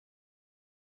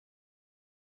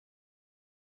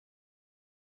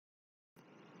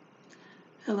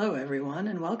Hello everyone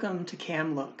and welcome to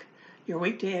CAM Look, your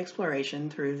weekday exploration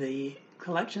through the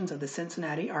collections of the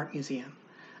Cincinnati Art Museum.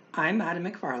 I'm Madam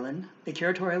MacPhàrlain, the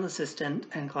curatorial assistant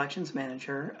and collections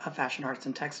manager of Fashion Arts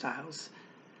and Textiles.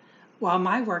 While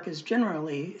my work is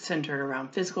generally centered around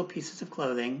physical pieces of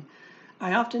clothing,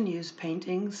 I often use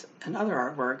paintings and other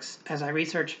artworks as I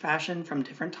research fashion from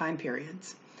different time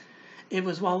periods. It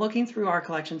was while looking through our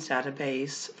collections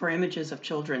database for images of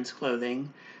children's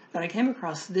clothing that I came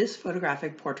across this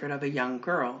photographic portrait of a young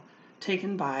girl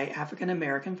taken by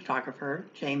African-American photographer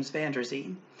James Van Der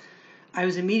Zee. I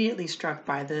was immediately struck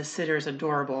by the sitter's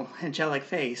adorable, angelic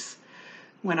face.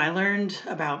 When I learned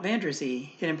about Van Der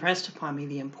Zee, it impressed upon me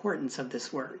the importance of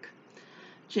this work.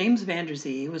 James Van Der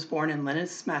Zee was born in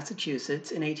Lenox,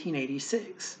 Massachusetts in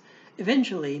 1886,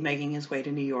 eventually making his way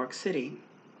to New York City.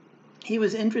 He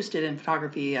was interested in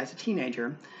photography as a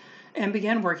teenager and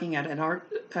began working at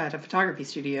a photography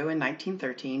studio in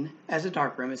 1913 as a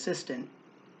darkroom assistant.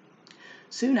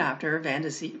 Soon after, Van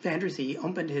Der Zee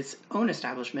opened his own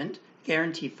establishment,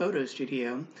 Guarantee Photo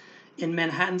Studio, in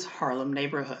Manhattan's Harlem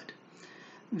neighborhood.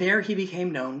 There he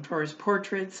became known for his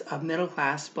portraits of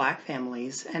middle-class black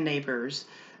families and neighbors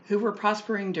who were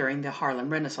prospering during the Harlem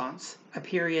Renaissance, a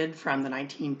period from the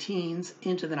 19-teens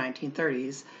into the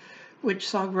 1930s, which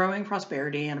saw growing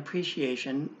prosperity and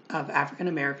appreciation of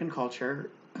African-American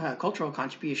cultural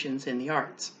contributions in the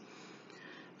arts.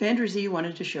 Van Der Zee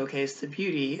wanted to showcase the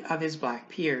beauty of his black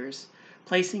peers,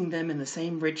 placing them in the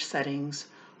same rich settings,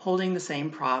 holding the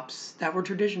same props that were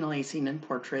traditionally seen in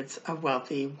portraits of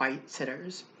wealthy white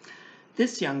sitters.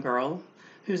 This young girl,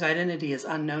 whose identity is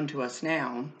unknown to us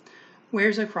now,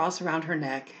 wears a cross around her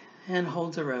neck and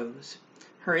holds a rose.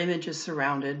 Her image is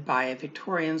surrounded by a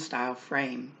Victorian-style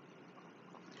frame.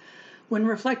 When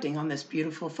reflecting on this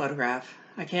beautiful photograph,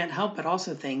 I can't help but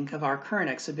also think of our current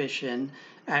exhibition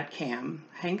at CAM,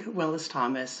 Willis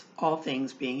Thomas, All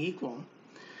Things Being Equal.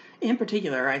 In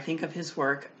particular, I think of his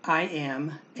work, I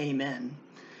Am, Amen.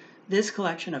 This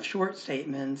collection of short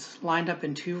statements lined up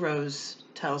in two rows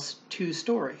tells two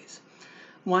stories,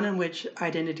 one in which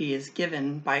identity is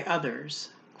given by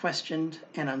others, questioned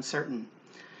and uncertain,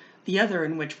 the other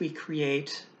in which we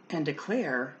create and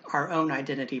declare our own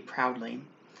identity proudly.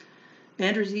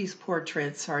 Van Der Zee's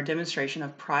portraits are a demonstration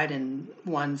of pride in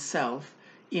one's self,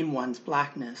 in one's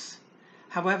blackness.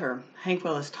 However,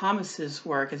 Willis Thomas's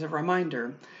work is a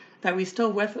reminder that we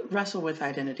still wrestle with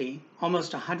identity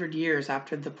almost 100 years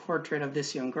after the portrait of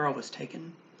this young girl was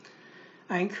taken.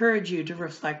 I encourage you to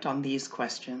reflect on these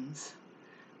questions.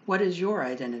 What is your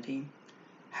identity?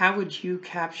 How would you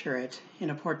capture it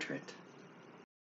in a portrait?